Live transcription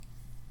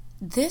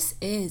This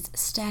is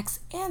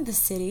Stacks and the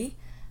City,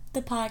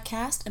 the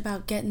podcast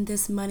about getting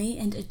this money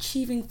and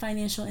achieving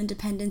financial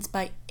independence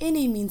by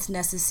any means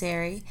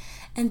necessary.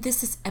 And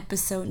this is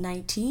episode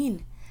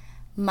 19,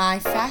 my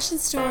fashion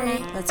story.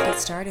 Let's get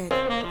started.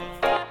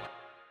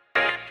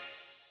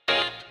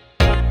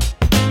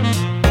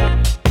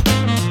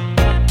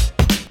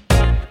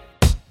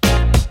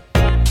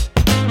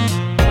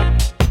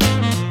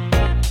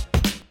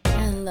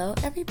 Hello,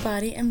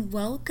 everybody, and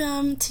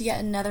welcome to yet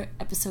another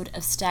episode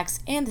of Stacks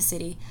and the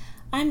City.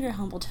 I'm your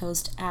humbled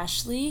host,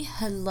 Ashley.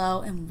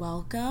 Hello and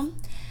welcome.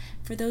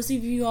 For those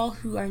of you all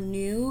who are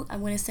new, I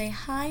want to say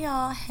hi,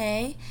 y'all.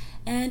 Hey,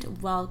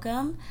 and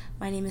welcome.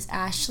 My name is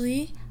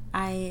Ashley.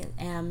 I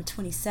am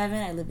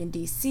 27. I live in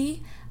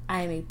DC.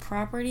 I am a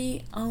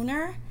property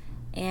owner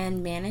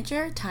and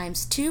manager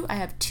times two. I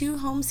have two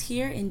homes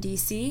here in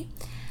DC.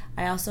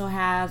 I also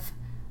have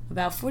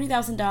about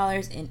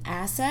 $40,000 in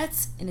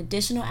assets, in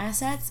additional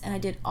assets, and I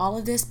did all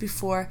of this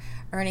before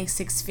earning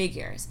six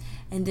figures.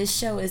 And this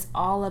show is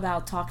all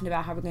about talking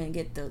about how we're going to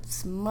get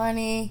this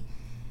money,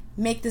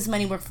 make this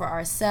money work for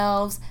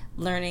ourselves,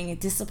 learning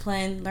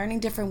discipline, learning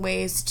different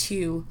ways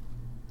to,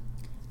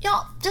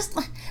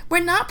 we're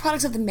not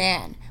products of the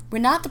man. We're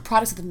not the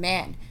products of the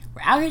man.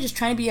 We're out here just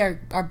trying to be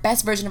our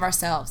best version of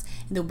ourselves.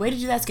 And the way to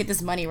do that is get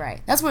this money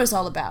right. That's what it's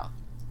all about.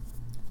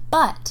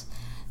 But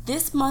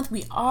this month,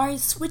 we are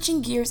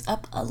switching gears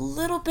up a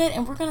little bit,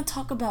 and we're going to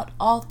talk about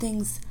all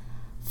things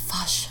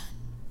fashion.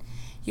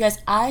 You guys,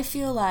 I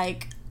feel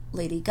like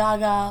Lady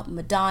Gaga,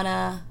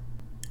 Madonna,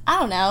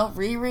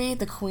 Riri,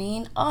 the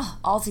Queen,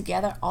 all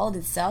together, all in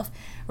itself.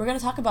 We're going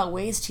to talk about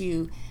ways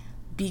to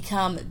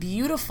become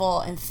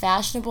beautiful and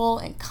fashionable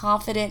and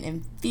confident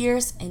and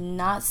fierce and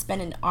not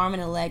spend an arm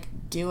and a leg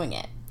doing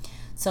it.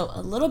 So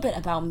a little bit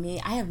about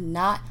me. I have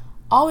not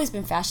always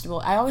been fashionable.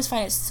 I always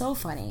find it so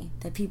funny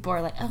that people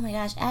are like, oh my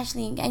gosh,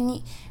 Ashley,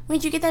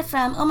 where'd you get that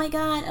from? Oh my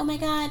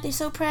god, they're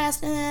so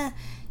pressed.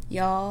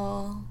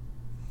 Y'all,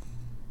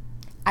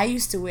 I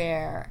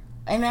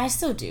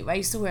still do. I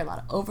used to wear a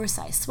lot of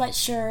oversized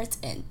sweatshirts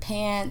and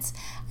pants.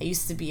 I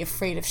used to be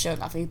afraid of showing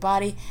off my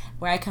body.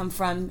 Where I come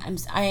from,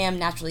 I am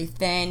naturally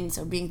thin,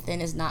 so being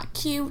thin is not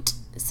cute.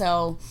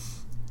 So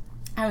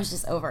I was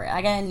just over it.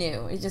 Like, I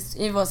knew.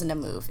 It wasn't a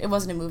move. It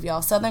wasn't a move,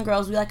 y'all. Southern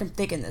girls, we like them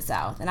thick in the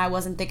South. And I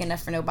wasn't thick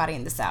enough for nobody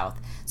in the South.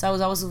 So I was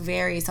always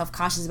very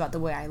self-conscious about the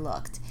way I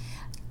looked.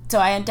 So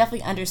I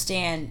definitely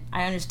understand.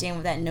 I understand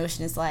what that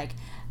notion is like.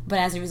 But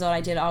as a result,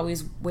 I did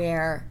always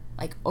wear,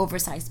 like,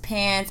 oversized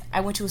pants.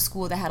 I went to a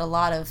school that had a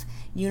lot of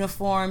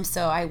uniforms.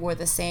 So I wore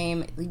the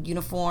same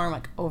uniform,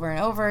 like, over and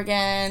over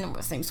again. I wore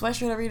the same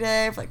sweatshirt every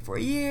day for, like, 4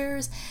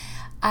 years.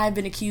 I've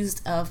been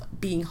accused of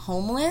being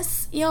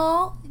homeless,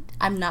 y'all.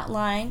 I'm not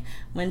lying.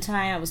 One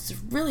time I was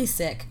really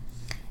sick,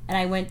 and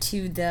I went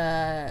to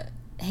the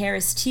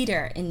Harris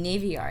Teeter in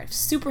Navy Yard.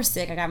 Super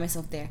sick. I got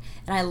myself there,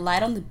 and I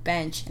lied on the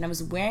bench, and I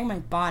was wearing my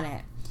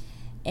bonnet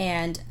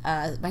and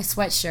my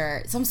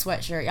sweatshirt, some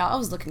sweatshirt. Y'all, I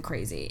was looking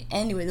crazy.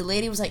 Anyway, the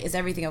lady was like, is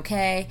everything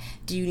okay?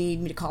 Do you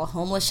need me to call a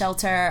homeless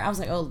shelter? I was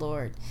like, oh,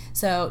 Lord.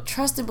 So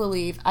trust and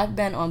believe, I've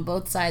been on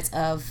both sides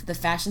of the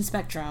fashion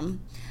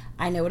spectrum.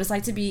 I know what it's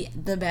like to be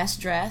the best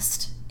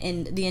dressed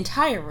in the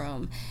entire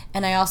room,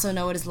 and I also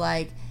know what it's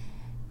like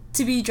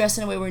to be dressed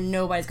in a way where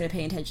nobody's going to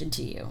pay attention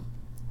to you.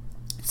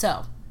 So,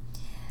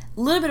 a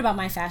little bit about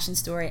my fashion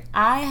story.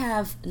 I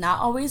have not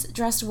always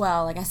dressed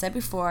well. Like I said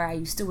before, I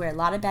used to wear a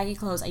lot of baggy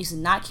clothes. I used to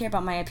not care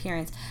about my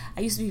appearance.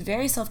 I used to be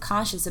very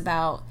self-conscious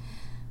about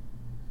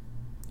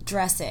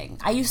dressing.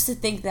 I used to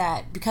think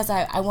that because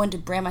I wanted to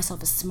brand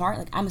myself as smart,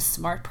 like I'm a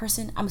smart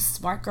person, I'm a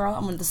smart girl,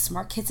 I'm one of the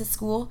smart kids at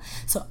school,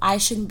 so I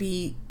shouldn't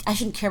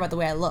care about the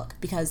way I look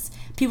because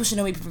people should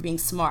know me for being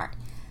smart.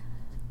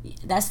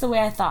 That's the way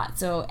I thought.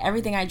 So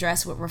everything I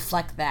dressed would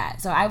reflect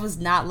that. So I was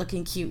not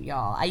looking cute,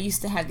 y'all. I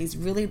used to have these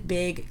really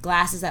big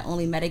glasses that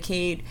only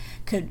Medicaid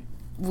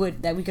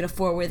that we could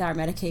afford with our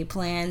Medicaid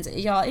plans.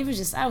 Y'all, it was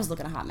just, I was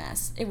looking a hot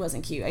mess. It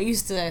wasn't cute. I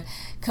used to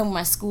come to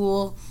my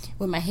school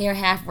with my hair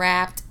half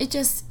wrapped. It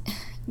just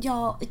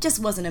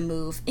wasn't a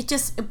move. It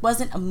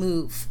wasn't a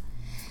move.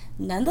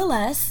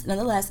 Nonetheless,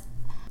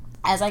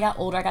 as I got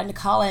older, I got into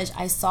college,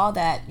 I saw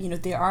that,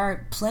 there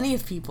are plenty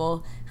of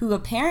people who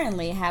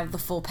apparently have the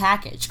full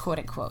package, quote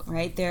unquote,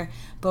 right? They're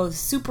both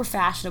super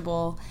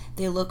fashionable,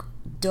 they look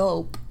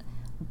dope,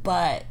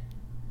 but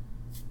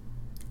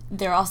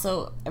they're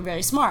also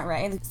very smart,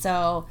 right?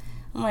 So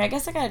I'm like, I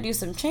guess I gotta do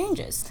some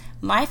changes.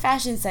 My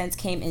fashion sense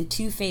came in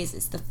two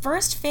phases. The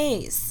first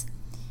phase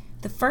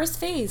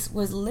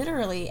was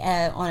literally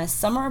on a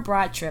summer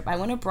abroad trip. I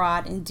went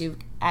abroad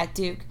at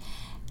Duke.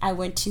 I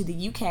went to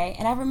the UK,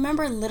 and I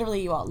remember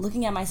literally you all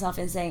looking at myself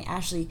and saying,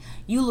 Ashley,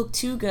 you look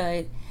too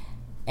good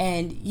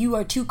and you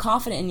are too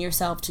confident in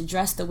yourself to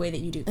dress the way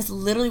that you do. That's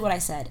literally what I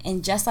said.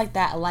 And just like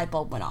that, a light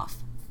bulb went off.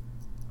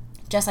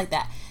 Just like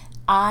that.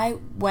 I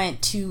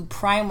went to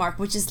Primark,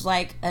 which is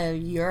like a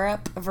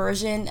Europe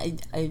version,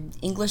 a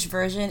English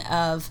version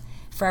of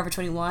Forever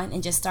 21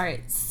 and just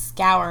started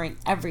scouring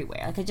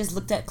everywhere. Like I just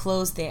looked at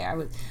clothes there. I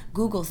would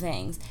Google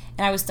things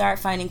and I would start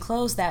finding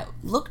clothes that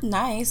looked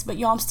nice, but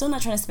y'all, I'm still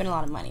not trying to spend a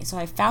lot of money. So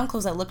I found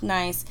clothes that looked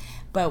nice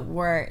but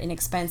were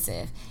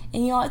inexpensive.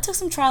 And y'all, it took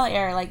some trial and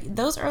error. Like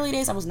those early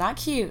days, I was not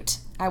cute.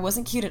 I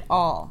wasn't cute at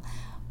all.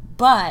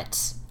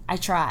 But I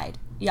tried.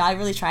 Yeah, I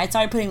really tried. I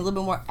started putting a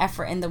little bit more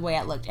effort in the way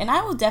I looked. And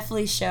I will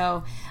definitely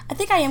show, I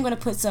think I am going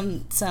to put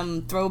some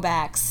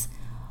throwbacks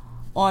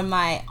on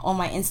my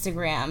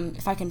Instagram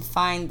if I can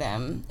find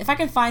them. If I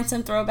can find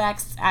some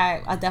throwbacks,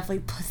 I'll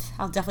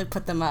definitely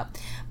put them up.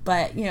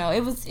 But you know,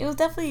 it was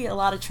definitely a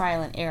lot of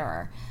trial and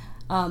error.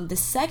 The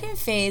second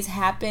phase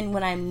happened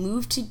when I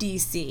moved to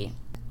DC.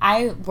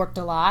 I worked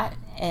a lot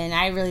and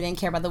I really didn't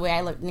care about the way I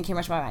looked, didn't care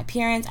much about my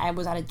appearance. I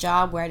was at a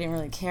job where I didn't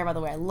really care about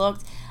the way I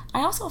looked.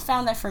 I also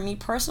found that for me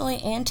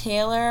personally, Ann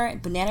Taylor,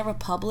 Banana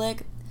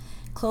Republic,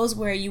 clothes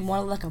where you want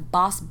to look like a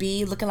boss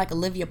bee, looking like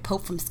Olivia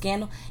Pope from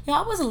Scandal. You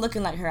know, I wasn't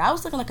looking like her. I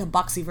was looking like a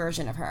boxy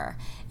version of her.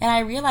 And I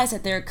realized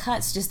that their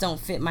cuts just don't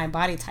fit my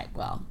body type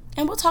well.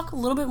 And we'll talk a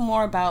little bit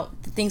more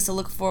about the things to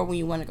look for when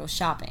you want to go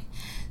shopping.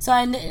 So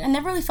I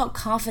never really felt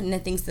confident in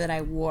the things that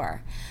I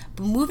wore.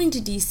 But moving to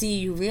DC,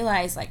 you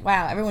realize like,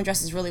 wow, everyone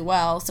dresses really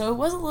well. So it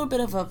was a little bit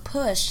of a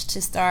push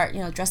to start,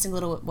 you know, dressing a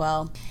little bit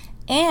well.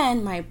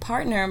 And my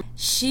partner,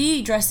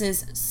 she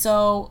dresses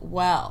so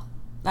well,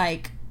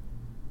 like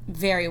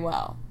very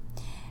well.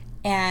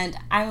 And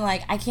I'm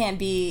like, I can't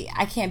be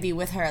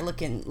with her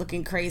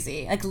looking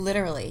crazy, like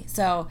literally.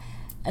 So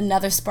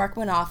another spark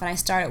went off and I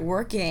started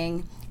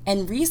working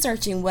and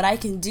researching what I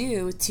can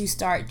do to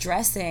start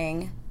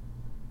dressing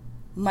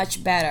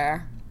much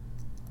better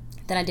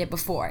than I did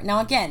before. Now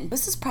again,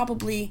 this is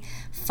probably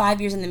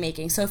 5 years in the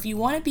making. So if you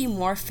want to be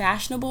more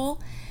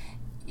fashionable,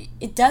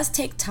 it does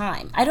take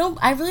time.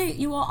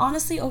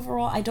 Honestly,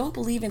 overall, I don't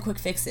believe in quick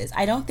fixes.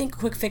 I don't think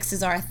quick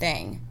fixes are a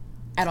thing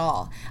at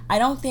all. I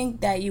don't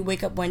think that you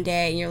wake up one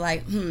day and you're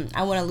like,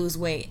 I want to lose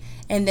weight.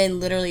 And then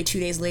literally 2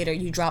 days later,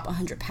 you drop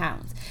 100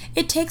 pounds.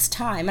 It takes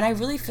time. And I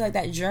really feel like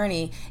that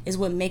journey is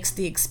what makes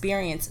the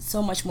experience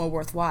so much more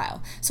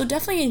worthwhile. So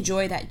definitely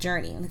enjoy that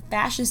journey. And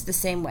fashion's the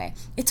same way.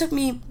 It took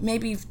me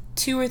maybe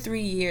 2 or 3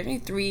 years,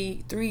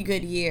 maybe three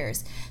good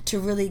years to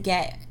really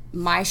get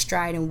my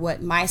stride and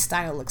what my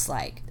style looks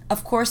like.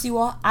 Of course, you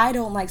all, I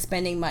don't like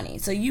spending money.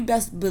 So you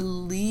best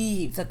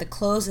believe that the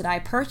clothes that I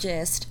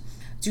purchased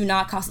do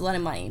not cost a lot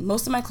of money.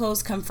 Most of my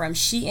clothes come from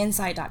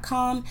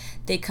SheInside.com.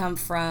 They come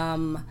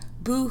from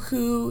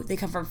Boohoo. They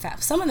come from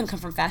some of them come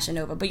from Fashion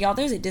Nova. But y'all,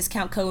 there's a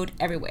discount code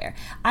everywhere.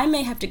 I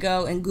may have to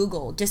go and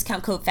Google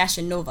discount code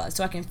Fashion Nova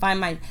so I can find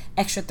my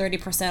extra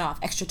 30% off,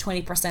 extra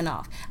 20%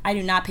 off. I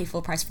do not pay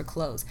full price for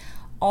clothes.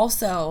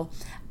 Also,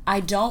 I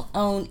don't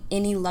own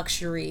any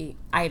luxury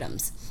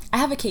items. I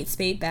have a Kate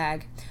Spade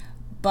bag,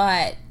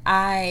 but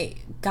I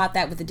got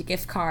that with a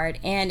gift card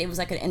and it was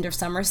like an end of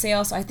summer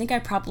sale. So I think I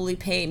probably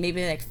paid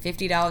maybe like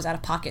 $50 out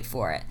of pocket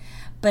for it.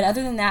 But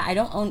other than that, I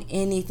don't own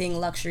anything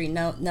luxury.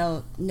 No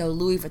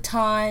Louis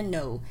Vuitton,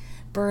 no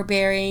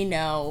Burberry,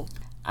 no,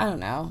 I don't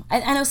know.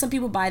 I know some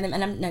people buy them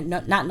and I'm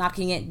not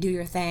knocking it, do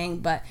your thing.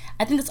 But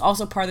I think that's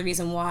also part of the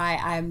reason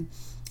why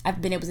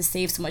I've been able to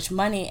save so much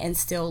money and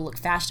still look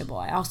fashionable.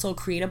 I also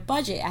create a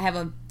budget. I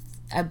have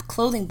a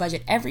clothing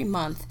budget every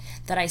month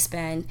that I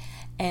spend.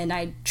 And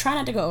I try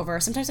not to go over.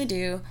 Sometimes I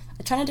do.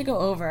 I try not to go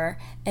over.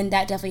 And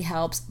that definitely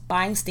helps.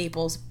 Buying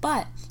staples.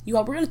 But you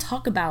all, we're going to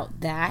talk about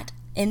that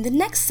in the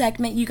next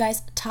segment. You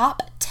guys,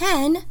 top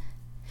 10.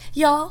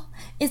 Y'all,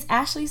 it's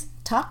Ashley's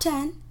top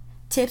 10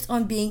 tips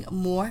on being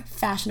more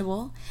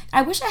fashionable.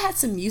 I wish I had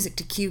some music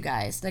to cue,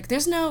 guys. Like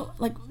there's no,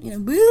 like, you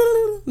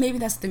know, maybe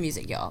that's the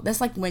music, y'all. That's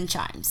like wind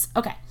chimes.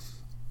 Okay.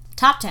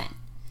 Top 10.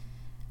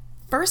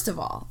 First of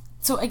all,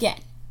 so again,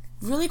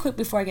 really quick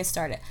before I get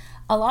started,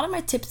 a lot of my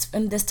tips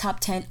in this top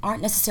 10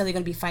 aren't necessarily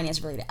going to be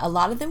finance related. A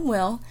lot of them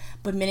will,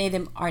 but many of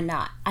them are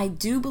not. I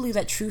do believe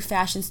that true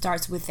fashion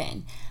starts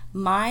within.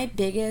 My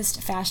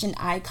biggest fashion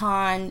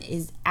icon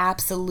is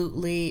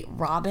absolutely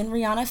Robin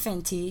Rihanna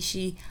Fenty.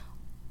 She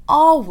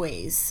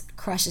always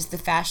crushes the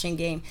fashion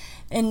game.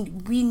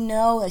 And we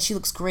know that she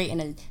looks great in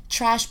a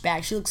trash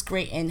bag. She looks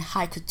great in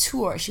high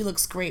couture. She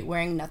looks great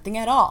wearing nothing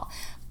at all.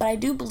 But I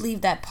do believe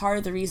that part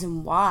of the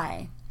reason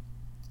why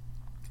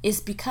is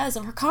because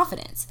of her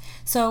confidence.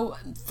 So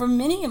for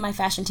many of my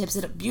fashion tips,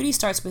 beauty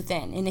starts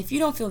within. And if you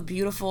don't feel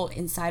beautiful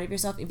inside of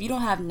yourself, if you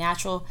don't have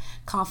natural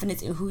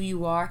confidence in who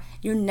you are,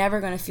 you're never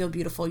going to feel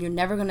beautiful. You're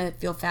never going to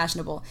feel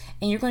fashionable.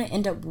 And you're going to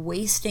end up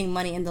wasting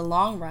money in the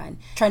long run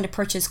trying to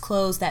purchase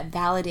clothes that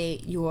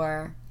validate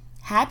your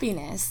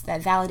happiness,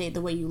 that validate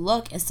the way you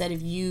look, instead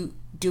of you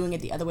doing it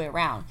the other way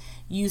around,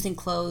 using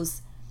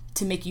clothes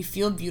to make you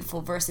feel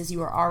beautiful versus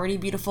you are already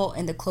beautiful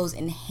and the clothes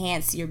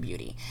enhance your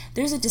beauty.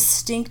 There's a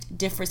distinct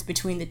difference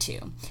between the two.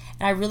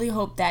 And I really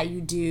hope that you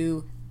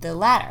do the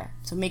latter.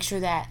 So make sure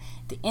that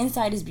the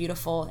inside is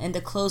beautiful and the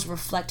clothes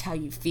reflect how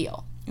you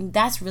feel. And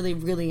that's really,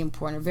 really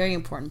important, a very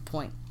important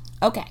point.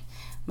 Okay,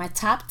 my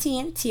top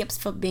 10 tips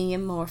for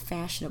being more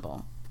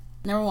fashionable.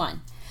 Number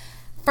 1,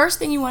 First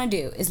thing you want to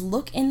do is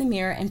look in the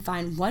mirror and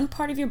find one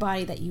part of your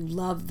body that you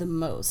love the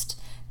most.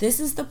 This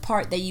is the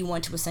part that you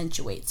want to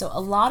accentuate. So a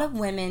lot of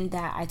women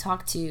that I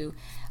talk to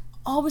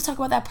always talk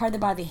about that part of the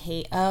body they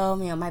hate. Oh,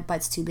 my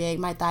butt's too big,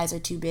 my thighs are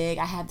too big,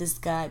 I have this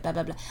gut, blah,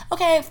 blah, blah.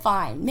 Okay,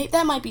 fine.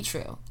 That might be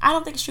true. I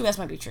don't think it's true, that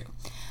might be true.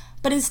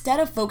 But instead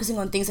of focusing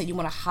on things that you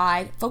want to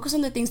hide, focus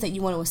on the things that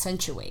you want to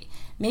accentuate.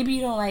 Maybe you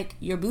don't like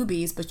your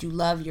boobies, but you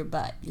love your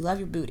butt. You love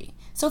your booty.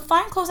 So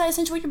find clothes that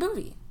accentuate your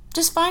booty.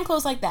 Just find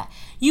clothes like that.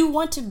 You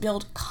want to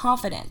build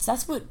confidence.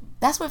 That's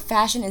what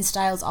fashion and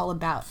style is all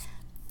about.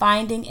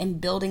 Finding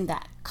and building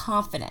that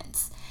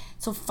confidence.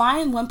 So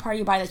find one part of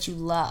your body that you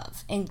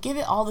love and give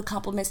it all the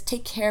compliments.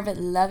 Take care of it,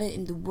 love it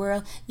in the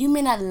world. You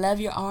may not love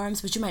your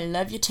arms, but you might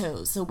love your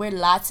toes. So wear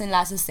lots and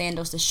lots of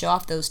sandals to show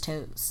off those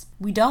toes.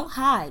 We don't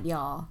hide,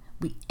 y'all.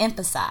 We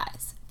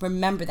emphasize.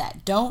 Remember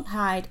that. Don't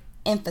hide,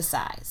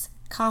 emphasize.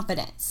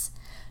 Confidence.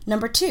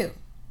 Number 2,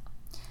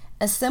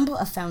 assemble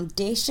a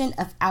foundation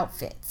of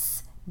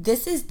outfits.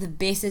 This is the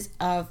basis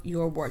of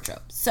your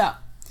wardrobe. So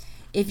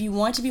if you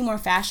want to be more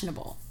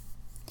fashionable,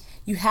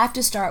 you have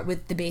to start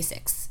with the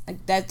basics.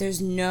 Like that,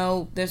 there's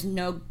no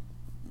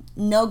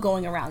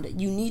going around it.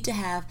 You need to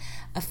have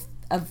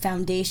a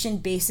foundation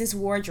basis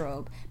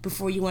wardrobe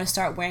before you want to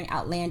start wearing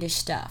outlandish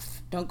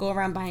stuff. Don't go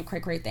around buying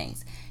cray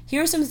things.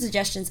 Here are some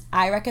suggestions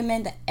I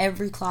recommend that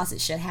every closet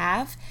should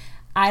have.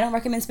 I don't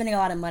recommend spending a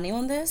lot of money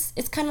on this.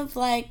 It's kind of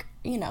like,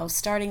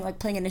 starting like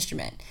playing an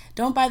instrument.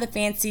 Don't buy the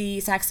fancy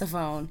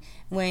saxophone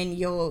when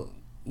you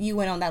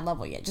went on that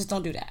level yet. Just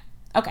don't do that.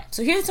 Okay,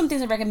 so here's some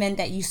things I recommend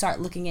that you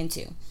start looking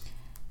into.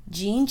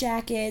 Jean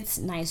jackets,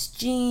 nice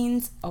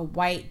jeans, a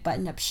white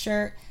button-up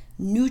shirt,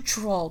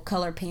 neutral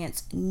color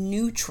pants,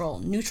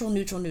 neutral.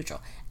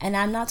 And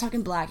I'm not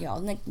talking black,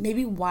 y'all. Like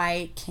maybe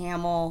white,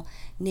 camel,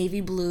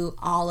 navy blue,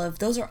 olive.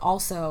 Those are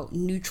also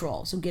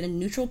neutral. So get a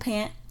neutral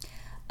pant,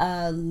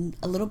 a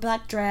little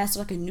black dress,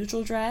 like a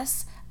neutral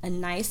dress, a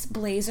nice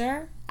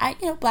blazer.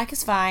 Black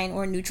is fine,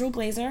 or a neutral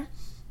blazer,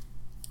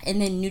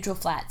 and then neutral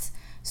flats.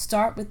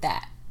 Start with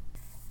that.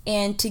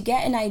 And to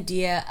get an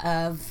idea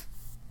of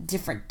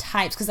different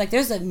types, because like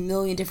there's a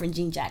million different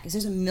jean jackets,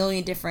 there's a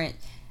million different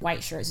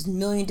white shirts, there's a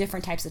million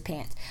different types of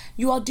pants.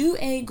 You all do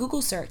a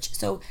Google search.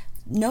 So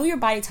know your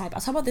body type.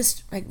 I'll talk about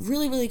this like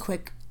really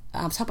quick.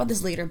 I'll talk about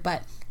this later,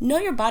 but know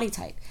your body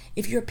type.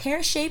 If you're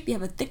pear shaped, you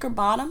have a thicker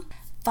bottom,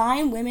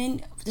 find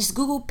women, just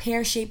Google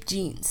pear shaped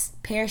jeans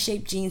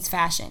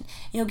fashion.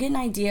 You'll get an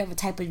idea of a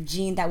type of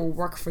jean that will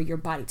work for your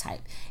body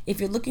type. If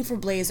you're looking for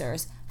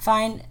blazers,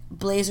 find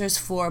blazers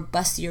for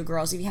bustier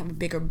girls if you have a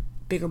bigger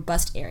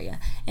bust area,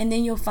 and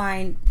then you'll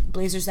find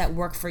blazers that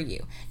work for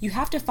you. You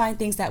have to find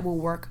things that will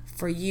work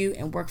for you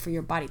and work for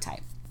your body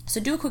type. So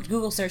do a quick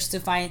Google search to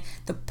find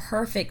the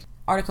perfect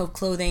article of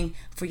clothing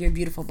for your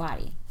beautiful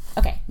body.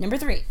 Okay, number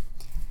 3.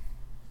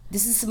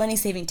 This is a money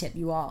saving tip,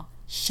 you all.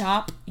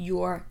 Shop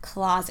your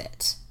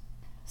closet.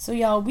 So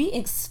y'all, we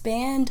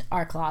expand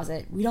our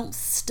closet. We don't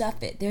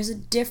stuff it. There's a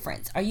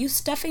difference. Are you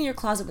stuffing your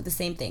closet with the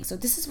same thing? So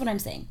this is what I'm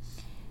saying.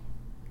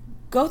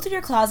 Go through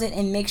your closet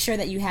and make sure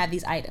that you have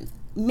these items.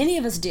 Many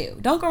of us do.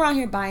 Don't go around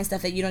here buying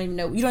stuff that you don't even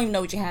know. You don't even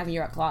know what you have in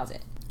your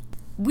closet.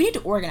 We need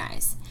to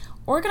organize.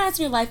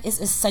 Organizing your life is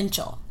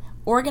essential.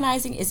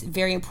 Organizing is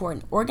very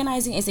important.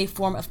 Organizing is a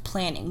form of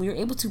planning. When you're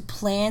able to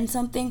plan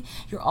something,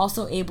 you're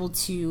also able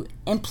to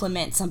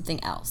implement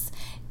something else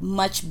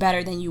much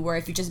better than you were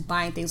if you're just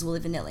buying things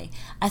willy-nilly.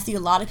 I see a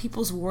lot of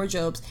people's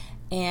wardrobes,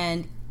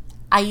 and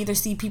I either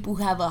see people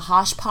who have a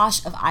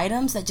hodgepodge of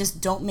items that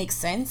just don't make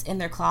sense in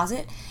their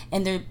closet,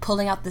 and they're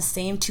pulling out the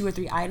same 2 or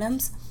 3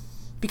 items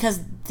because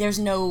there's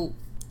no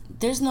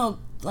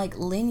like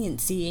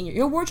leniency in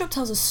your wardrobe.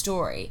 Tells a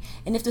story,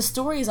 and if the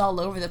story is all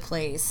over the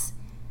place,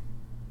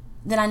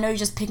 then I know you're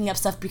just picking up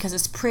stuff because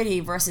it's pretty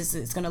versus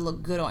it's going to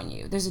look good on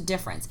you. There's a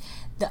difference.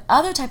 The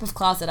other type of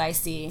closet I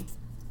see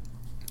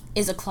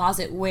is a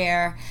closet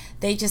where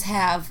they just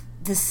have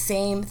the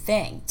same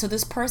thing. So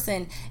this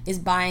person is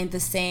buying the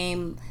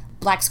same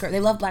black skirt. They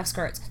love black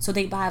skirts, so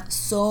they buy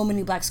so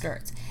many black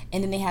skirts,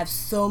 and then they have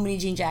so many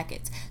jean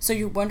jackets. So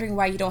you're wondering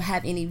why you don't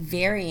have any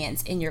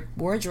variance in your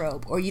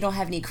wardrobe, or you don't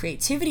have any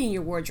creativity in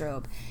your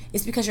wardrobe.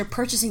 It's because you're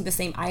purchasing the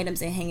same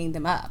items and hanging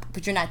them up,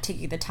 but you're not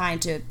taking the time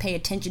to pay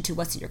attention to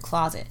what's in your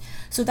closet.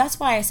 So that's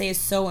why I say it's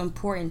so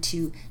important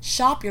to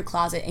shop your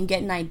closet and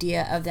get an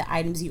idea of the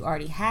items you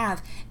already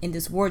have in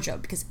this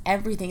wardrobe, because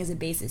everything is a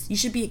basis. You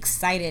should be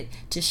excited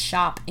to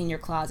shop in your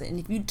closet, and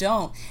if you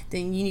don't,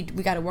 then we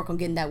got to work on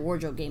getting that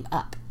wardrobe game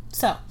up.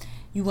 So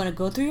you want to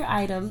go through your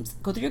items,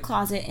 go through your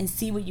closet, and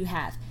see what you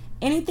have.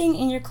 Anything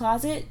in your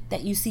closet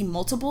that you see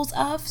multiples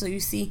of, so you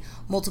see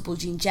multiple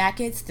jean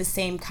jackets, the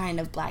same kind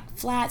of black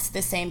flats,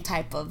 the same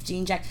type of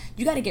jean jacket,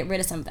 you got to get rid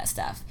of some of that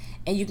stuff.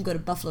 And you can go to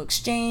Buffalo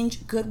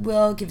Exchange,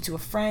 Goodwill, give it to a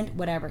friend,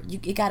 whatever.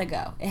 It got to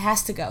go. It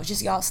has to go.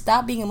 Just y'all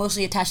stop being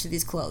emotionally attached to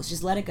these clothes.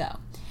 Just let it go.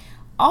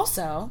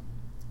 Also,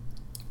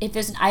 if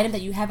there's an item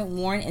that you haven't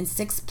worn in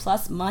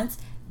 6+ months,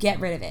 get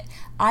rid of it.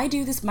 I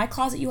do this. My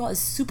closet, you all, is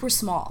super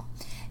small.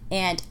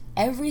 And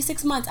every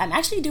 6 months, I'm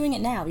actually doing it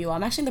now, you all.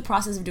 I'm actually in the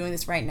process of doing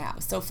this right now.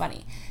 It's so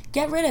funny.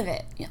 Get rid of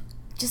it.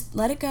 just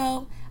let it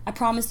go. I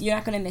promise you're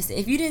not going to miss it.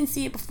 If you didn't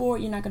see it before,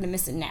 you're not going to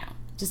miss it now.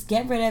 Just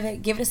get rid of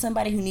it. Give it to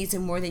somebody who needs it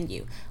more than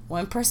you.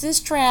 One person's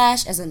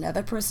trash is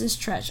another person's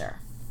treasure.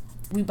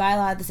 We buy a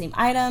lot of the same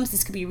items.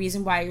 This could be a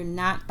reason why you're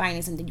not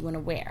finding something you want to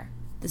wear.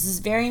 This is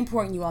very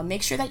important, you all.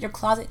 Make sure that your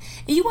closet,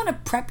 and you want to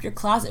prep your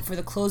closet for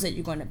the clothes that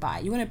you're going to buy.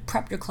 You want to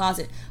prep your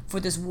closet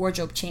for this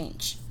wardrobe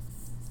change.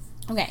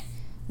 Okay,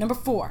 number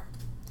 4,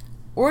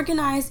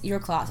 organize your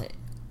closet.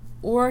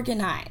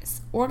 Organize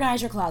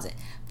your closet.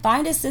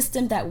 Find a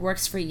system that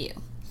works for you.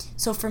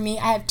 So for me,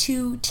 I have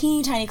 2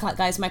 teeny tiny closets.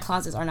 Guys, my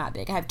closets are not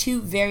big. I have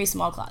 2 very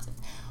small closets.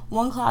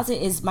 One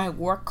closet is my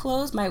work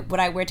clothes, what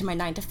I wear to my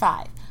 9 to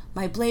 5.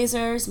 My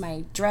blazers,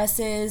 my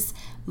dresses,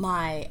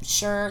 my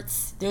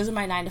shirts, those are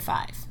my 9 to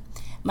 5.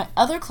 My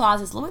other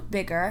closet is a little bit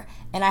bigger,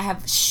 and I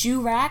have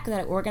shoe rack that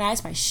I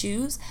organize my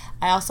shoes.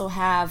 I also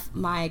have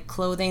my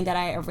clothing that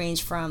I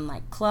arrange from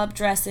like club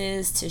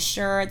dresses to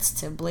shirts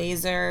to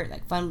blazer,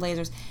 like fun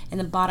blazers. In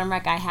the bottom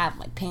rack, I have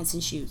like pants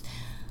and shoes.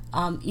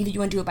 Either you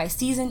want to do it by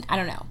season, I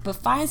don't know. But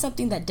find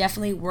something that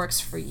definitely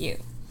works for you.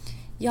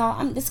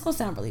 Y'all, this is going to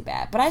sound really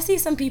bad, but I see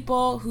some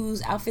people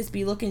whose outfits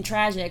be looking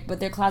tragic,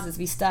 but their closets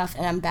be stuffed,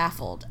 and I'm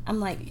baffled. I'm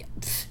like,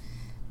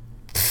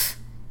 pff.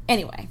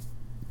 Anyway,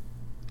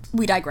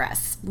 we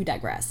digress.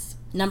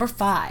 Number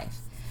 5,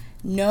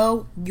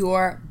 know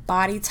your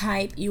body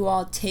type. You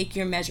all take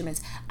your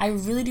measurements. I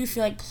really do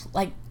feel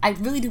like I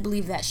really do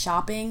believe that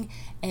shopping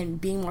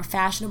and being more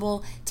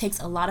fashionable takes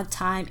a lot of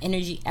time,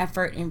 energy,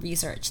 effort, and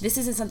research. This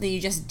isn't something you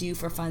just do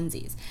for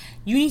funsies.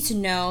 You need to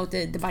know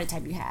the body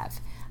type you have.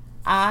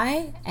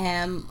 I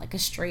am like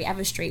I have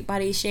a straight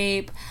body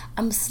shape.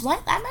 I'm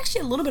actually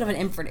a little bit of an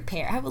inverted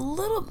pear. I have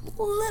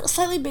a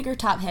slightly bigger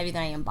top heavy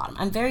than I am bottom.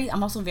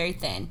 I'm also very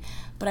thin,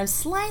 but I'm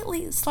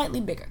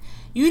slightly bigger.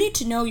 You need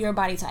to know your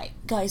body type.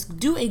 Guys,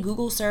 do a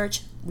Google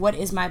search. What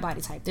is my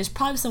body type? There's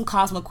probably some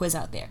Cosmo quiz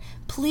out there.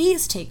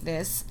 Please take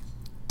this.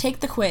 Take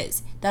the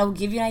quiz. That will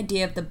give you an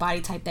idea of the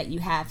body type that you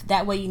have.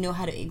 That way you know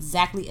how to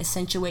exactly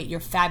accentuate your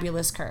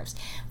fabulous curves.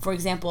 For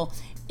example,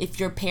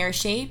 if you're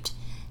pear-shaped,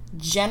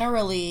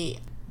 generally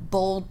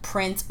bold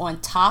prints on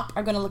top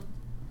are going to look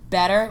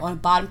better on the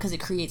bottom because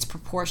it creates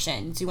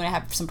proportion. So you want to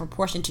have some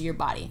proportion to your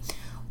body.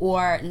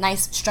 Or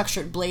nice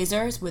structured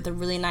blazers with a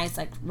really nice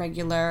like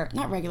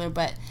not regular,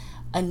 but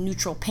a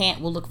neutral pant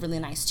will look really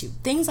nice too.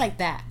 Things like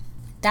that.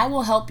 That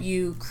will help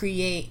you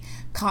create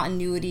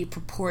continuity,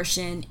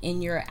 proportion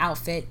in your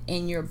outfit,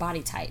 in your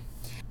body type.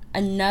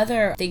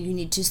 Another thing you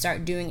need to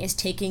start doing is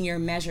taking your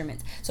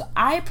measurements. So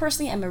I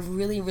personally am a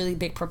really, really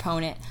big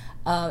proponent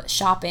of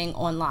shopping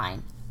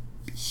online.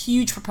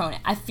 Huge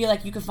proponent. I feel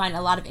like you can find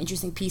a lot of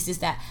interesting pieces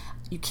that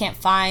you can't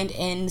find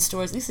in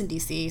stores, at least in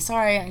DC.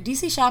 Sorry,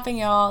 DC shopping,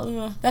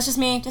 y'all. That's just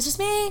me.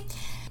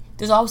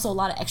 There's also a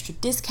lot of extra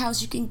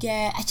discounts you can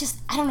get.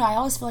 I don't know. I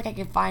always feel like I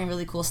can find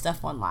really cool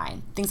stuff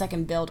online, things I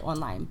can build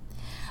online.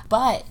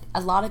 But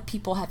a lot of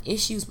people have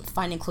issues with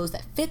finding clothes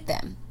that fit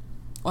them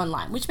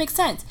online, which makes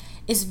sense.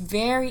 It's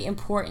very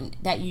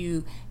important that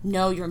you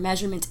know your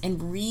measurements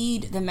and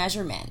read the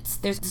measurements.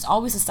 There's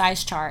always a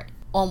size chart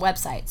on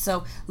websites.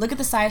 So look at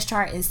the size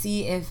chart and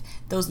see if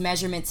those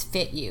measurements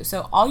fit you.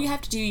 So all you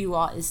have to do, you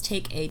all, is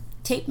take a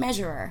tape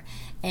measurer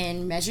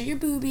and measure your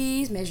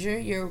boobies,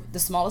 measure the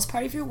smallest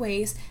part of your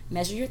waist,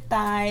 measure your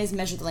thighs,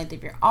 measure the length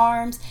of your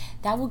arms.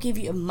 That will give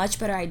you a much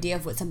better idea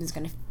of what something's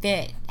going to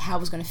fit, how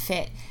it's going to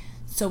fit.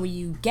 So when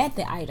you get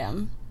the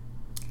item,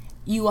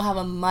 you will have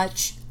a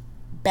much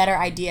better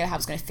idea of how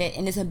it's going to fit,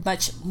 and it's a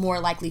much more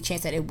likely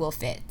chance that it will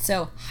fit.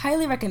 So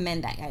highly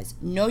recommend that, guys.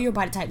 Know your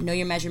body type, know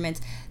your measurements.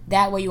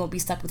 That way you won't be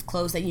stuck with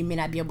clothes that you may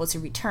not be able to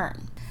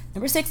return.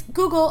 Number 6,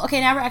 Google. Okay,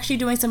 now we're actually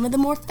doing some of the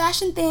more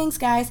fashion things,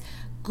 guys.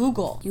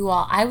 Google. You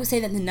all, I would say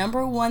that the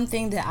number one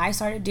thing that I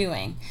started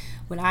doing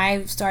when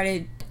I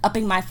started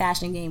upping my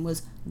fashion game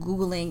was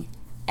Googling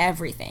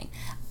everything.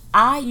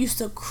 I used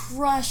to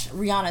crush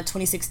Rihanna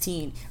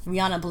 2016,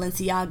 Rihanna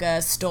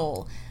Balenciaga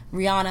stole,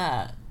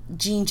 Rihanna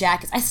jean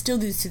jackets. I still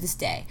do this to this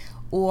day.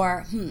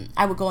 Or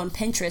I would go on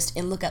Pinterest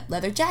and look up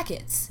leather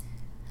jackets,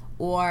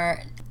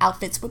 or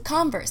outfits with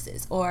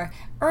Converses, or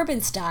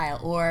urban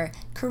style, or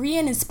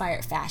Korean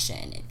inspired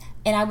fashion,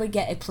 and I would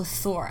get a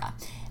plethora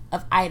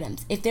of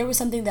items. If there was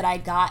something that I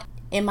got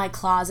in my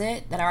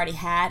closet that I already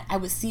had, I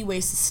would see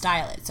ways to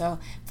style it. So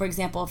for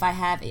example, if I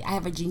have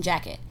a jean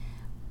jacket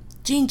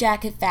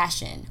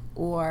fashion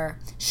or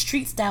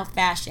street style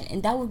fashion,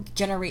 and that will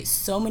generate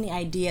so many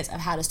ideas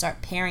of how to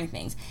start pairing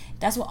things.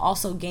 That's what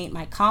also gained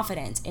my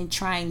confidence in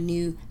trying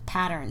new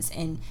patterns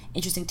and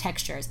interesting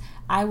textures.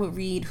 I would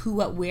read Who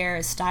What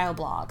Wear style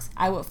blogs.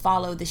 I would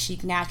follow The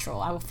Chic Natural.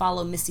 I would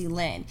follow Missy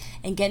Lynn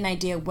and get an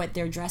idea of what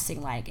they're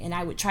dressing like, and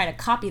I would try to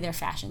copy their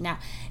fashion. Now,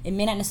 it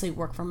may not necessarily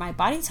work for my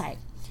body type,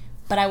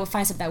 but I would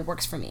find something that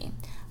works for me.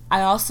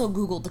 I also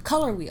Googled the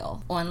color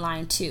wheel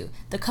online too.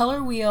 The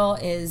color wheel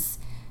is,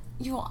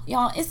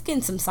 y'all, it's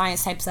getting some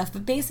science type stuff,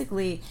 but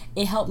basically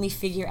it helped me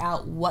figure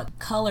out what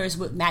colors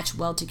would match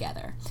well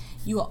together.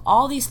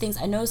 all these things.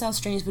 I know it sounds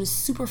strange, but it's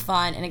super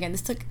fun. And again,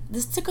 this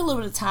took a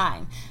little bit of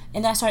time,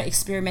 and then I started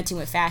experimenting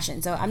with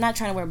fashion. So I'm not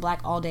trying to wear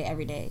black all day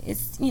every day.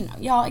 It's,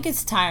 y'all, it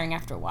gets tiring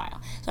after a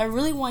while. So I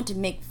really want to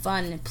make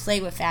fun and play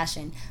with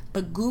fashion,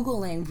 but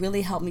Googling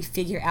really helped me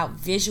figure out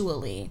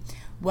visually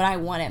what I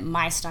wanted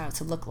my style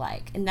to look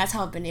like. And that's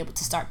how I've been able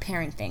to start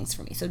pairing things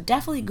for me. So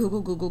definitely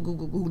Google,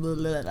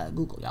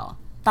 y'all.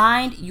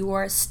 Find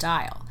your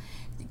style.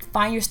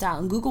 Find your style,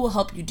 and Google will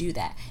help you do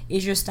that.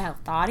 Is your style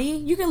thoughty?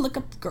 You can look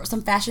up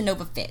some Fashion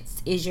Nova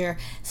fits. Is your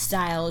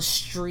style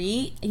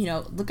street?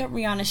 Look up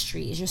Rihanna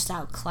Street. Is your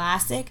style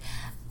classic?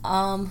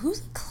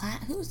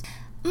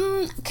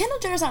 Kendall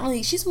Jenner's not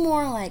really, she's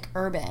more like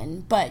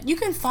urban, but you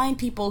can find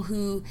people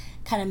who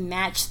kind of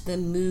match the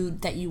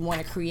mood that you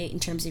want to create in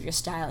terms of your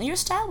style, and your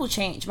style will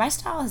change. My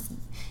style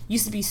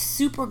used to be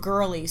super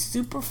girly,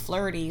 super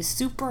flirty,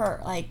 super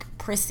like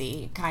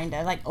prissy, kind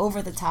of like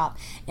over the top,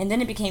 and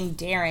then it became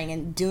daring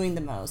and doing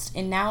the most,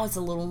 and now it's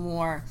a little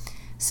more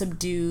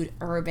subdued,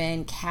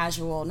 urban,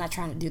 casual, not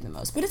trying to do the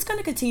most, but it's going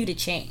to continue to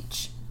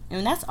change,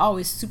 and that's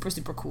always super,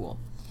 super cool.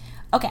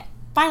 Okay,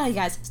 finally,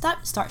 guys,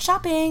 start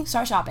shopping.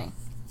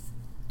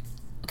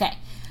 Okay,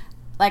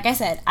 like I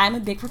said, I'm a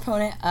big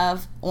proponent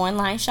of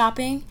online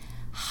shopping.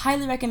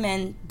 Highly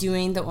recommend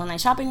doing the online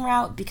shopping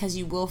route because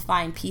you will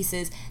find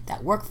pieces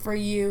that work for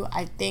you.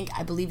 I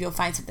believe you'll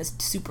find something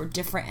that's super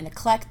different and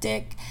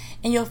eclectic,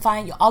 and you'll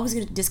always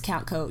get a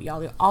discount code,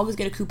 y'all. You'll always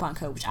get a coupon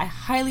code, which I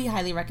highly,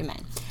 highly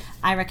recommend.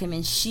 I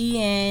recommend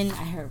Shein.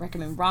 I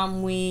recommend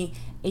Romwe,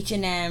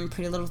 H&M,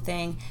 Pretty Little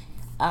Thing.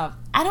 I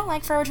don't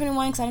like Forever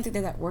 21 because I don't think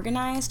they're that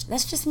organized.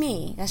 That's just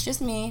me.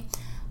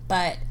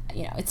 But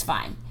it's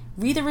fine.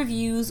 Read the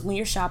reviews when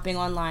you're shopping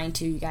online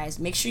too, you guys.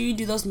 Make sure you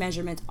do those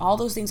measurements. All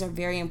those things are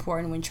very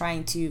important when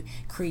trying to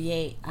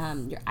create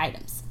your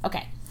items.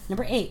 Okay,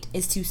 number 8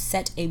 is to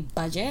set a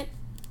budget.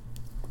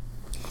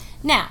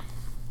 Now,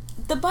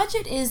 the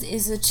budget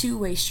is a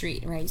two-way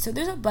street, right? So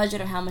there's a budget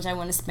of how much I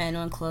want to spend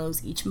on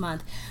clothes each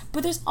month,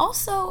 but there's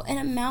also an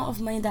amount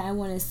of money that I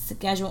want to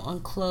schedule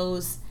on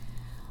clothes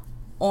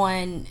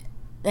on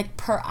like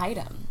per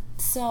item.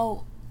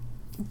 So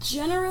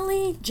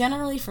generally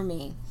for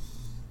me,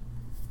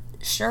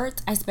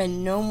 shirts, I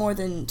spend no more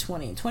than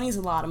 20. 20 is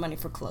a lot of money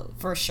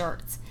for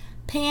shirts.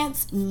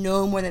 Pants,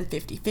 no more than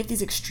 50. 50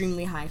 is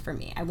extremely high for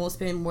me. I won't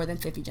spend more than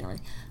 50 generally.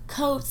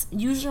 Coats,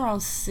 usually around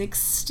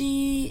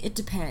 60. It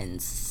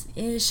depends.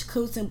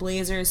 Coats and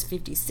blazers,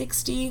 50,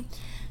 60.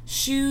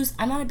 Shoes,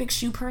 I'm not a big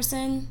shoe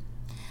person,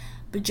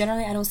 but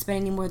generally I don't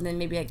spend any more than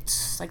maybe like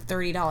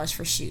 $30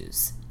 for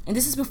shoes. And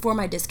this is before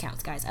my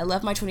discounts, guys. I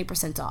love my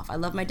 20% off. I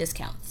love my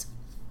discounts.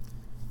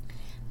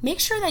 Make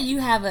sure that you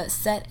have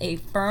set a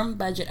firm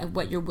budget of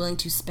what you're willing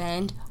to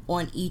spend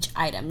on each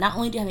item. Not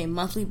only do you have a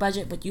monthly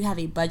budget, but you have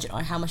a budget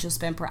on how much you'll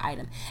spend per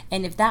item.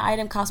 And if that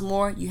item costs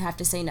more, you have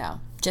to say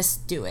no.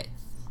 Just do it.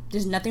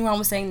 There's nothing wrong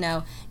with saying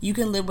no. You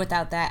can live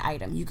without that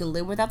item. You can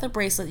live without the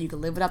bracelet. You can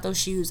live without those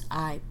shoes.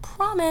 I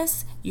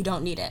promise you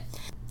don't need it.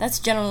 That's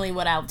generally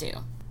what I'll do.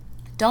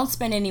 Don't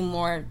spend any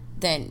more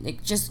than,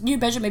 your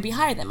budget may be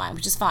higher than mine,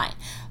 which is fine.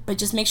 But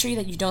just make sure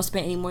that you don't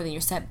spend any more than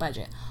your set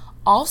budget.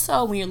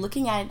 Also, when you're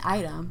looking at an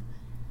item,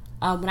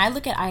 when I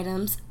look at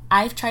items,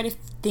 I've tried to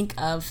think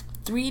of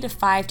 3 to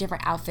 5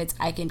 different outfits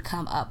I can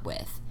come up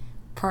with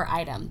per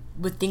item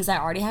with things I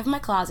already have in my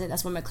closet.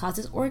 That's when my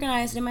closet is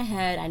organized in my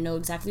head. I know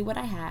exactly what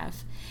I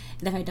have.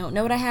 And if I don't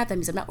know what I have, that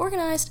means I'm not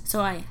organized. So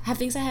I have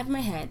things I have in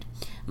my head.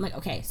 I'm like,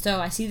 okay,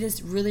 so I see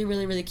this really,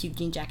 really, really cute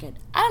jean jacket.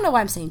 I don't know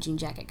why I'm saying jean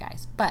jacket,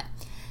 guys, but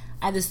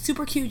I have this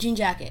super cute jean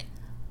jacket.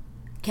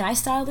 Can I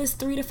style this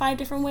 3 to 5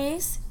 different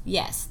ways?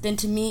 Yes. Then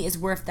to me, it's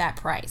worth that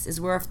price.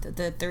 It's worth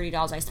the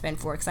 $30 I spend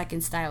for it because I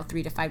can style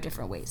 3 to 5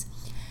 different ways.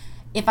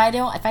 If I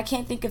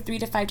can't think of 3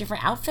 to 5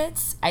 different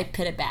outfits, I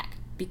put it back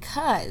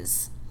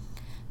because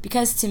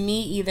to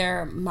me,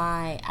 either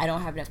I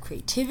don't have enough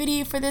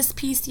creativity for this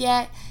piece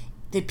yet.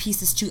 The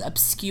piece is too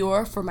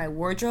obscure for my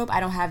wardrobe. I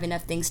don't have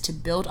enough things to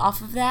build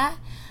off of that,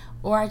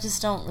 or I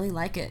just don't really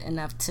like it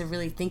enough to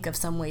really think of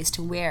some ways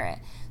to wear it.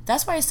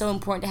 That's why it's so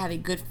important to have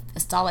a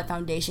solid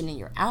foundation in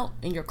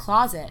your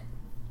closet,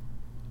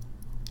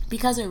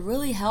 because it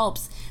really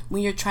helps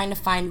when you're trying to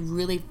find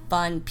really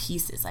fun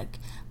pieces like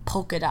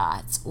polka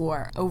dots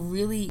or a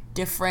really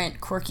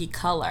different quirky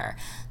color.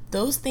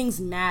 Those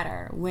things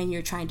matter when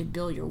you're trying to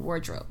build your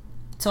wardrobe.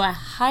 So I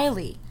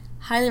highly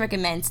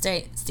recommend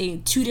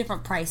stating 2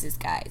 different prices,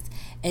 guys,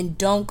 and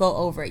don't go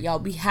over it, y'all.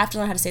 We have to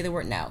learn how to say the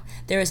word no.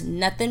 There is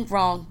nothing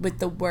wrong with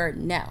the word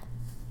no.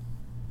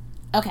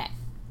 Okay.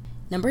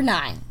 Number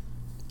 9.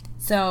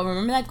 So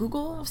remember that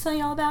Google I was telling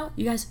y'all about?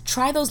 You guys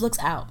try those looks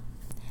out.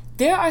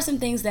 There are some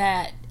things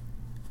that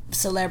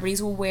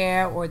celebrities will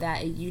wear, or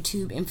that a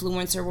YouTube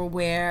influencer will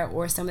wear,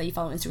 or some that you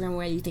follow on Instagram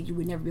wear, you think you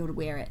would never be able to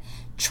wear it.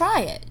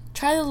 Try it.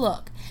 Try the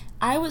look.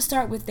 I would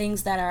start with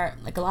things that are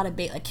like a lot of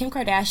like Kim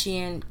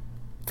Kardashian,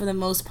 for the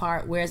most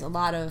part, wears a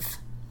lot of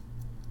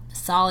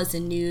solids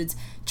and nudes.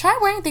 Try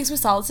wearing things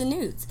with solids and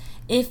nudes.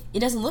 If it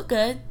doesn't look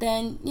good,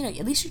 then,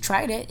 at least you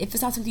tried it. If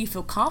it's not something you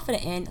feel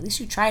confident in, at least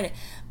you tried it.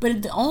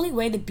 But the only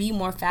way to be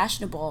more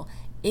fashionable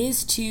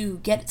is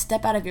to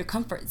step out of your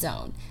comfort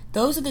zone.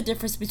 Those are the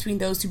difference between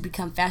those who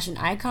become fashion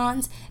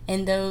icons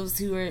and those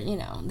who are,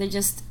 they're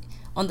just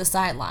on the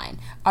sideline.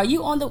 Are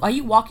you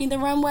walking the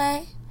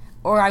runway?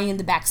 Or are you in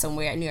the back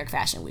somewhere at New York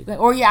Fashion Week?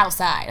 Or are you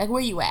outside? Like, where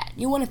are you at?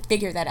 You want to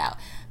figure that out.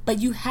 But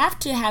you have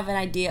to have an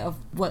idea of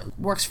what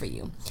works for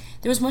you.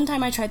 There was one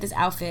time I tried this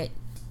outfit,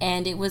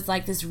 and it was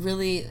like this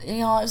really,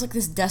 it was like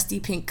this dusty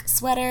pink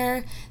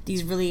sweater,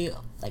 these really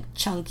like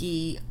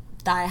chunky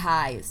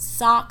thigh-high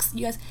socks.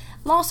 You guys,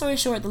 long story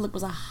short, the look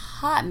was a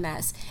hot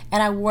mess,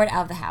 and I wore it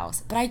out of the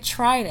house. But I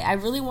tried it. I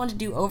really wanted to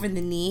do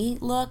over-the-knee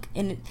look,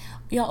 and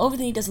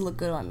over-the-knee doesn't look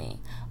good on me.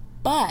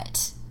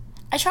 But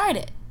I tried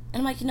it. And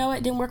I'm like,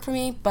 it didn't work for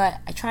me, but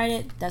I tried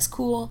it. That's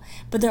cool.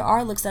 But there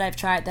are looks that I've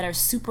tried that are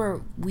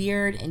super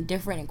weird and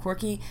different and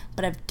quirky,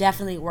 but have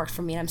definitely worked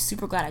for me, and I'm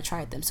super glad I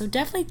tried them. So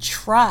definitely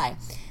try.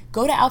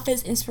 Go to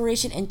Outfits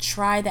Inspiration and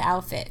try the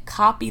outfit.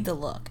 Copy the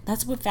look.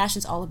 That's what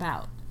fashion's all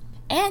about.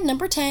 And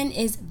number 10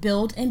 is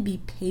build and be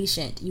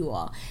patient, you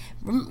all.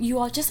 You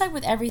all, just like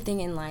with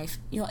everything in life,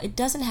 it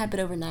doesn't happen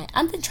overnight.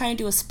 I've been trying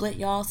to do a split,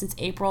 y'all, since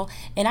April,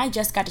 and I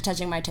just got to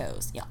touching my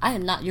toes.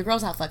 Your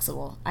girl's not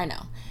flexible. I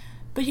know.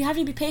 But you have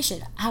to be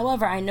patient.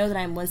 However, I know that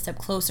I'm one step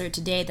closer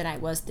today than I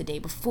was the day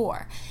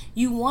before.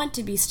 You want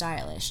to be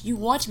stylish. You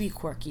want to be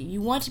quirky. You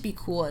want to be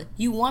cool.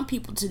 You want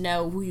people to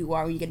know who you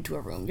are when you get into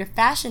a room. Your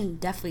fashion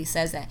definitely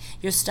says that.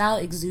 Your style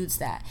exudes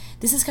that.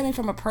 This is coming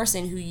from a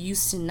person who I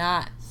used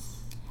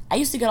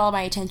to get all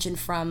my attention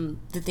from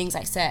the things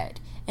I said.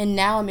 And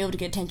now I'm able to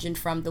get attention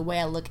from the way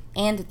I look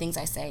and the things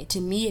I say. To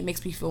me, it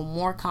makes me feel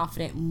more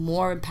confident,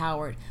 more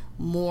empowered,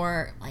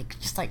 more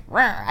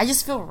rah. I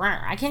just feel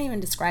rah. I can't even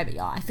describe it,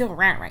 y'all. I feel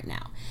rah right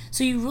now.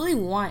 So you really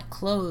want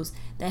clothes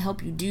that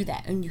help you do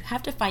that. And you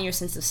have to find your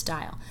sense of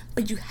style.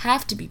 But you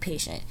have to be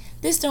patient.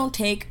 This don't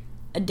take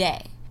a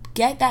day.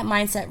 Get that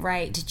mindset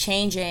right to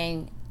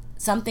changing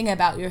something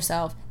about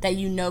yourself that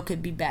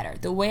could be better.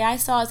 The way I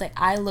saw it is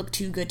I look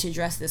too good to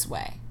dress this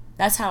way.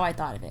 That's how I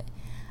thought of it.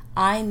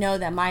 I know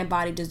that my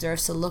body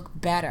deserves to look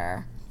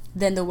better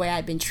than the way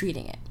I've been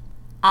treating it.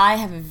 I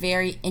have a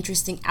very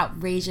interesting,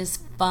 outrageous,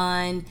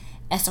 fun,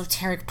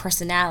 esoteric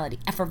personality,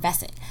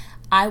 effervescent.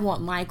 I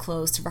want my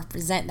clothes to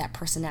represent that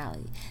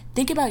personality.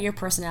 Think about your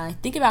personality.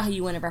 Think about how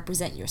you want to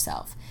represent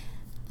yourself.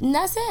 And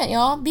that's it,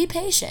 y'all. Be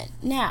patient.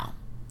 Now,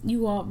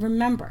 you all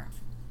remember,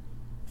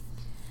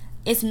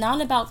 it's not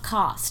about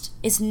cost.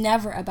 It's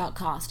never about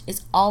cost.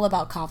 It's all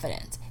about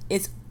confidence.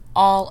 It's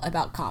all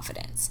about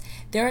confidence.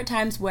 There are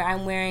times where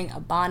I'm wearing a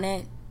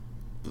bonnet,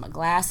 my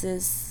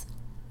glasses,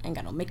 I ain't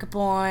got no makeup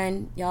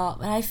on, y'all,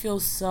 but I feel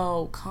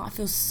so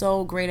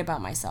great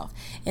about myself.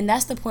 And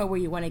that's the point where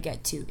you want to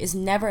get to. It's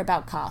never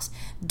about cost.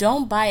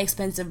 Don't buy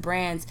expensive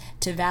brands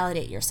to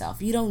validate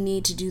yourself. You don't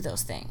need to do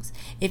those things.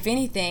 If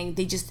anything,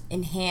 they just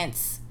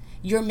enhance.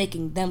 You're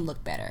making them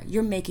look better.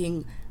 You're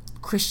making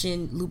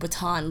Christian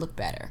Louboutin look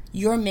better.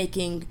 You're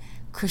making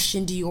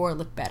Christian Dior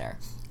look better.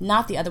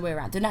 Not the other way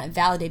around. They're not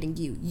validating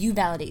you. You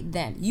validate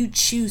them. You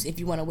choose if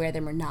you want to wear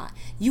them or not.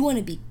 You want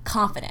to be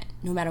confident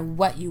no matter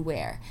what you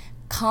wear.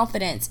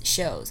 Confidence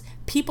shows.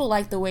 People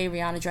like the way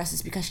Rihanna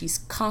dresses because she's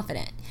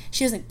confident.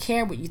 She doesn't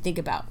care what you think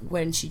about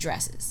when she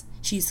dresses.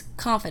 She's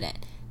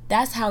confident.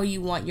 That's how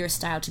you want your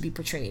style to be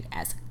portrayed,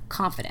 as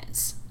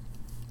confidence.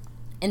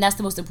 And that's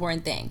the most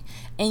important thing.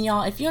 And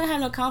y'all, if you don't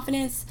have no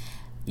confidence,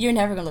 you're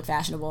never going to look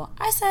fashionable.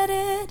 I said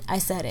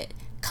it.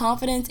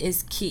 Confidence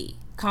is key.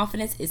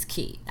 Confidence is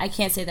key. I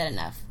can't say that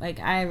enough.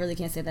 I really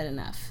can't say that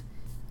enough.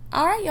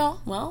 All right,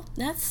 y'all. Well,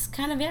 that's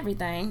kind of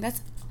everything.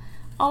 That's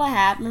all I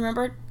have.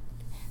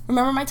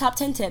 Remember my top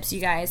 10 tips,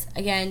 you guys.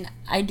 Again,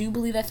 I do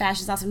believe that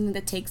fashion is not something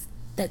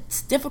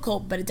that's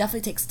difficult, but it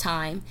definitely takes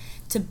time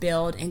to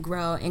build and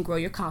grow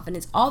your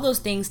confidence. All those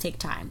things take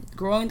time.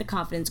 Growing the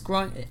confidence,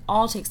 it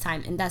all takes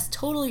time, and that's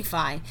totally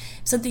fine.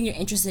 If something you're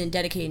interested in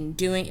dedicating and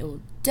doing, it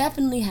will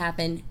definitely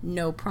happen,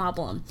 no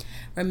problem.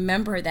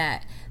 Remember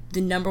that the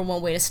number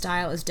one way to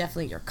style is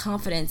definitely your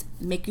confidence,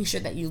 making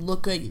sure that you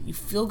look good, you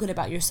feel good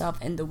about yourself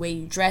and the way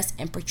you dress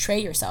and portray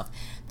yourself.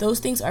 Those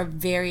things are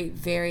very,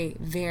 very,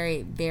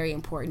 very, very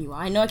important, you all.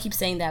 I know I keep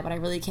saying that, but I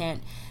really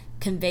can't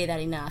convey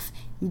that enough.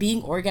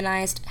 Being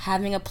organized,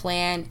 having a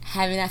plan,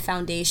 having that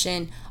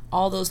foundation,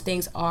 all those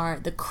things are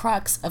the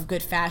crux of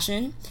good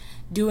fashion.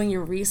 Doing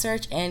your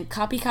research and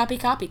copy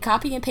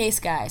and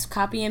paste, guys.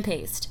 Copy and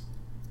paste.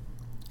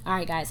 All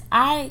right, guys,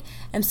 I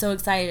am so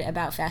excited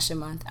about Fashion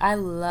Month. I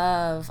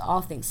love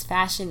all things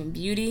fashion and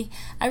beauty.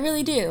 I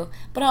really do.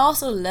 But I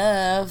also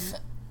love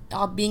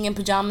all being in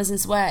pajamas and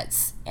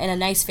sweats and a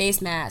nice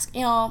face mask.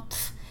 Ain't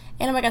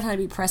nobody got time to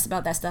be pressed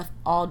about that stuff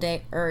all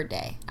day,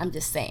 day. I'm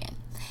just saying.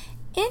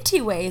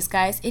 Anyways,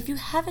 guys, if you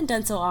haven't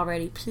done so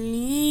already,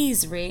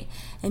 please rate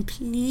and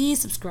please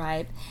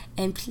subscribe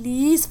and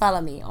please follow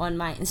me on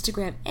my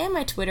Instagram and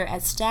my Twitter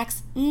at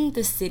Stacks in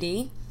the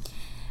City.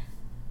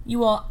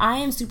 You all, I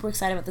am super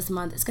excited about this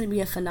month. It's going to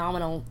be a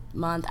phenomenal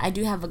month. I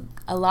do have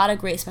a lot of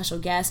great special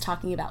guests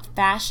talking about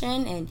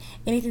fashion and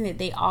anything that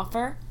they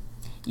offer.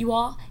 You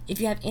all, if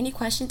you have any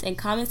questions and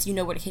comments, you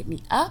know where to hit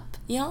me up.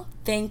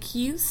 Thank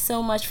you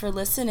so much for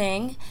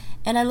listening,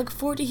 and I look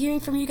forward to hearing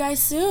from you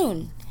guys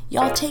soon.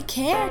 Y'all take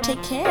care.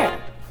 Take care.